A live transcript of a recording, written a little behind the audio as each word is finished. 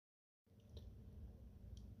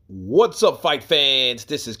What's up, fight fans?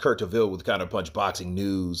 This is Kurt DeVille with Counterpunch Boxing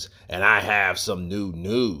News, and I have some new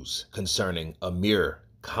news concerning Amir,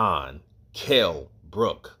 Kell,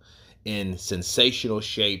 Brooke in sensational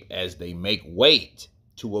shape as they make weight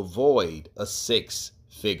to avoid a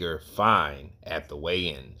six-figure fine at the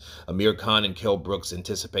weigh-in. Amir Khan and Kell Brooke's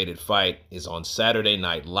anticipated fight is on Saturday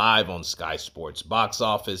night live on Sky Sports Box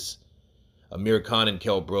Office. Amir Khan and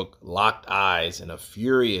Kell Brooke locked eyes in a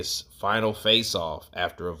furious final face-off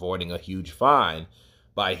after avoiding a huge fine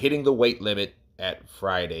by hitting the weight limit at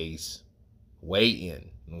Friday's weigh-in,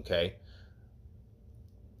 okay?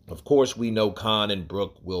 Of course, we know Khan and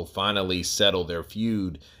Brooke will finally settle their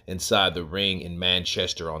feud inside the ring in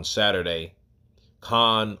Manchester on Saturday.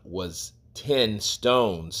 Khan was 10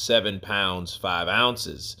 stone, 7 pounds, 5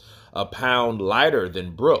 ounces, a pound lighter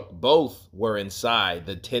than Brooke. Both were inside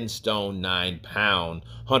the 10 stone, 9 pound,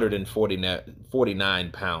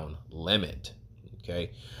 149 pound limit.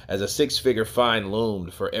 Okay. As a six-figure fine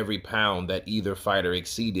loomed for every pound that either fighter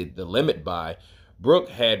exceeded the limit by, Brooke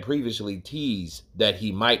had previously teased that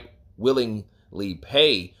he might willingly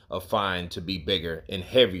pay a fine to be bigger and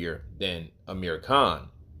heavier than Amir Khan.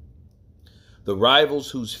 The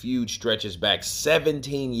rivals, whose feud stretches back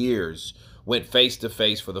 17 years, went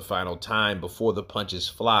face-to-face for the final time before the punches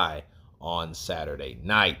fly on Saturday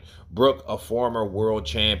night. Brooke, a former world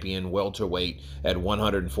champion welterweight at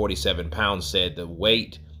 147 pounds, said the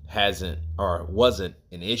weight wasn't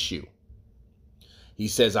an issue. He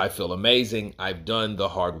says, "I feel amazing. I've done the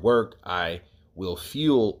hard work. I will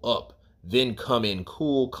fuel up, then come in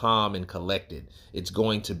cool, calm, and collected. It's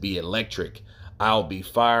going to be electric. I'll be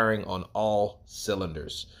firing on all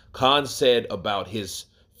cylinders." Khan said about his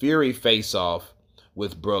Fury face-off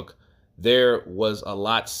with Brooke, "There was a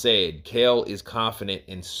lot said. Kell is confident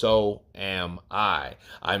and so am I.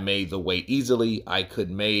 I made the weight easily. I could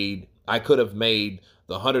have made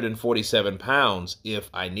the 147 pounds if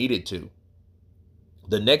I needed to.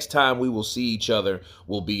 The next time we will see each other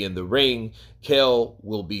will be in the ring. Kell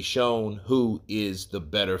will be shown who is the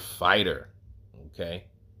better fighter." Okay.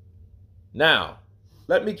 Now,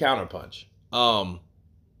 let me counterpunch.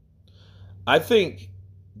 I think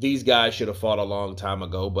these guys should have fought a long time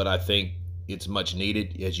ago, but I think it's much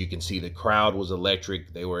needed. As you can see, the crowd was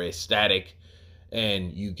electric. They were ecstatic,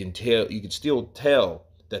 and you can still tell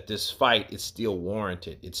that this fight is still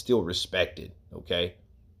warranted. It's still respected, okay?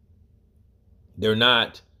 They're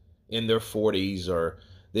not in their 40s, or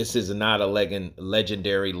this is not a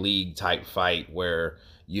legendary league type fight where,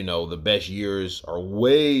 you know, the best years are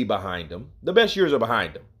way behind them. The best years are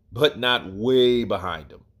behind them, but not way behind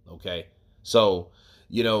them, okay? So,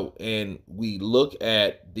 you know, and we look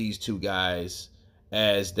at these two guys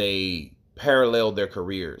as they parallel their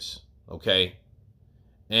careers, okay?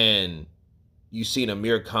 And you seen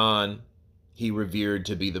Amir Khan, he revered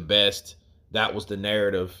to be the best. That was the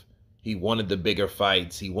narrative. He wanted the bigger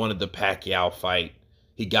fights. He wanted the Pacquiao fight.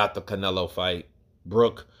 He got the Canelo fight.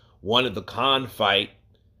 Brooke wanted the Khan fight,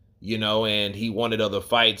 you know, and he wanted other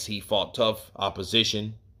fights. He fought tough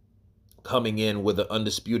opposition, coming in with an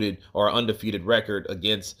undefeated record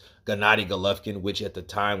against Gennady Golovkin, which at the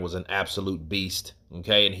time was an absolute beast,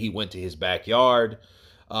 okay? And he went to his backyard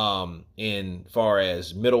in far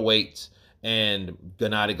as middleweights, and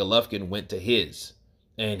Gennady Golovkin went to his.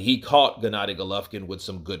 And he caught Gennady Golovkin with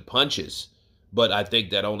some good punches, but I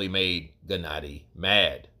think that only made Gennady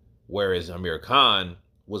mad, whereas Amir Khan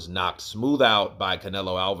was knocked smooth out by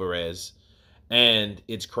Canelo Alvarez. And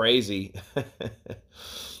it's crazy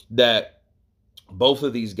that both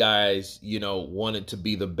of these guys, you know, wanted to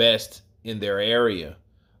be the best in their area,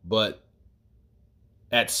 but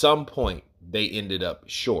at some point they ended up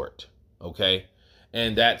short, okay?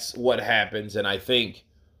 And that's what happens, and I think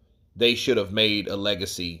they should have made a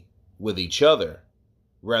legacy with each other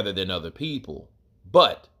rather than other people.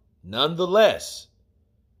 But nonetheless,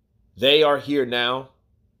 they are here now.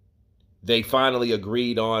 They finally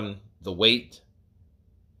agreed on the weight,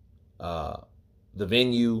 the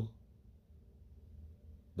venue,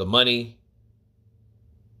 the money,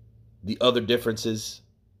 the other differences,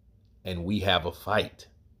 and we have a fight,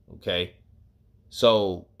 okay?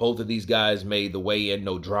 So both of these guys made the weigh-in,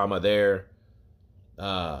 no drama there.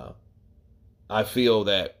 I feel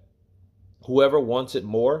that whoever wants it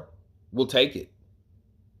more will take it.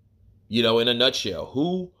 You know, in a nutshell,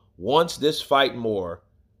 who wants this fight more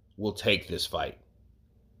will take this fight.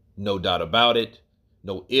 No doubt about it.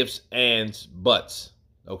 No ifs, ands, buts,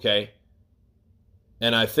 okay?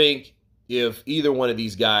 And I think if either one of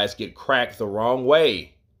these guys get cracked the wrong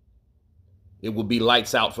way, it will be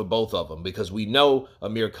lights out for both of them, because we know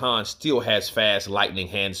Amir Khan still has fast lightning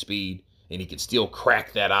hand speed, and he can still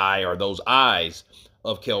crack that eye or those eyes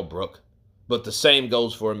of Kell Brooke. But the same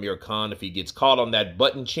goes for Amir Khan. If he gets caught on that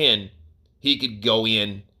button chin, he could go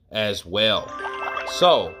in as well.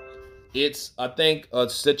 So it's, I think, a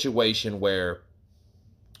situation where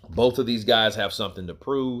both of these guys have something to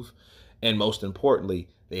prove. And most importantly,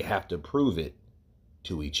 they have to prove it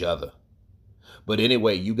to each other. But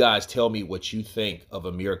anyway, you guys tell me what you think of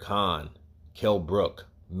Amir Khan, Kell Brooke,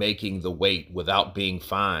 making the weight without being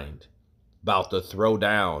fined. About to throw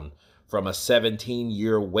down from a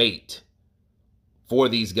 17-year wait for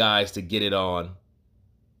these guys to get it on.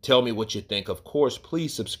 Tell me what you think. Of course,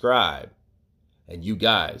 please subscribe. And you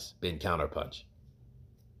guys been Counterpunch.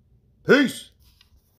 Peace.